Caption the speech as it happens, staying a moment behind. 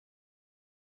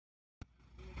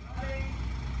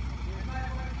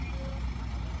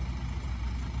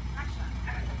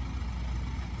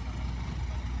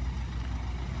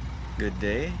Good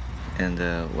day, and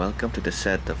welcome to the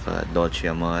set of Dolce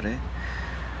Amore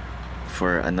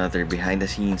for another behind the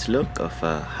scenes look of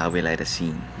how we light a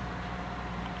scene.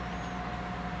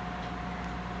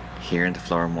 Here in the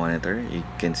floor monitor, you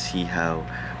can see how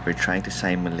we're trying to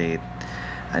simulate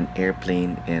an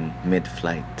airplane in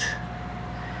mid-flight,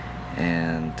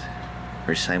 and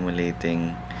we're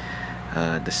simulating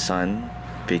the sun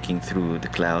peeking through the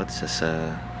clouds as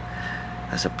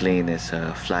a plane is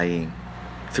flying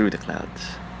through the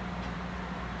clouds.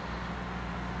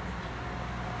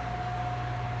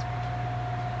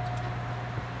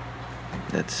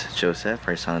 That's Joseph,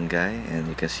 our sound guy, and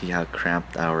you can see how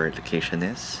cramped our location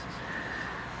is.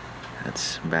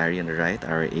 That's Barry on the right,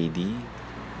 our AD,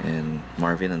 and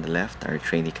Marvin on the left, our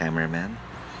trainee cameraman.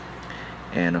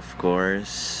 And of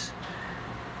course,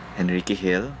 Enrique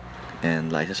Hill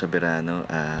and Liza Soberano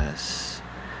as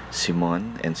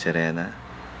Simon and Serena,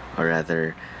 or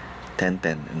rather,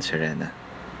 Tenten and Serena.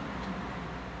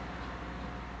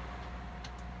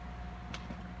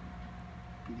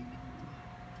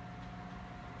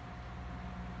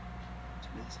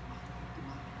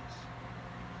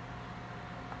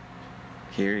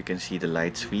 Here you can see the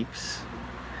light sweeps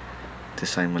to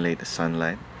simulate the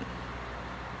sunlight.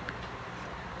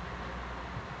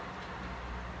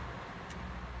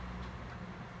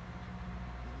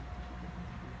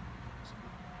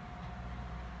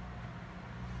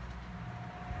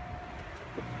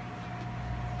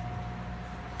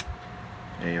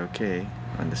 A-okay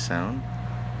on the sound.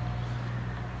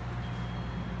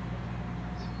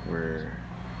 We're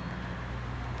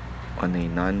on a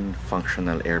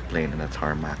non-functional airplane on a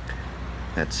tarmac.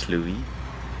 That's Louis,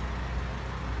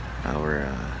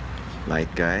 our light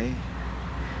guy,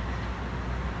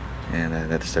 and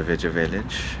that's the Video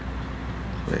Village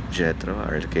with Jetro,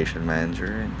 our location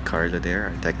manager, and Carlo there,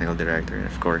 our technical director, and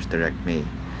of course Direct May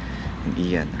and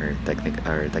Ian, our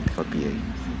technical PA.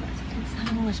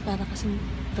 Ano mas para kasing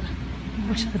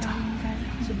masyado.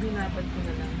 So binabad ko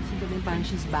na lang. So galing parang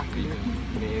she's backlit.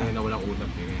 Hindi na walang ulap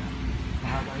eh.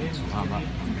 Mahaba yun. Mahaba.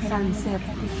 Sunset.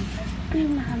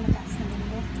 Yung nakamataas na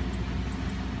mundo.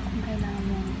 Kung kailangan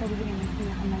mo pagawin ng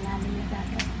pinakamalalim na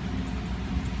dagat.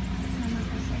 Sama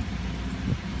kasi.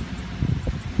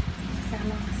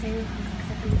 Sama ka sa'yo hanggang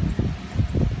sa tuloy.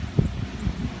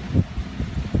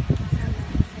 Sama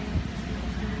ka sa'yo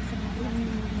hanggang sa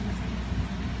malaming mga sa'yo.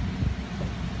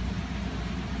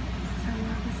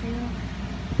 Sama ka sa'yo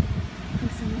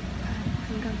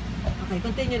hanggang. Okay,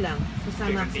 continue lang.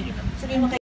 Sasama. Sabihin mo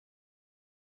kay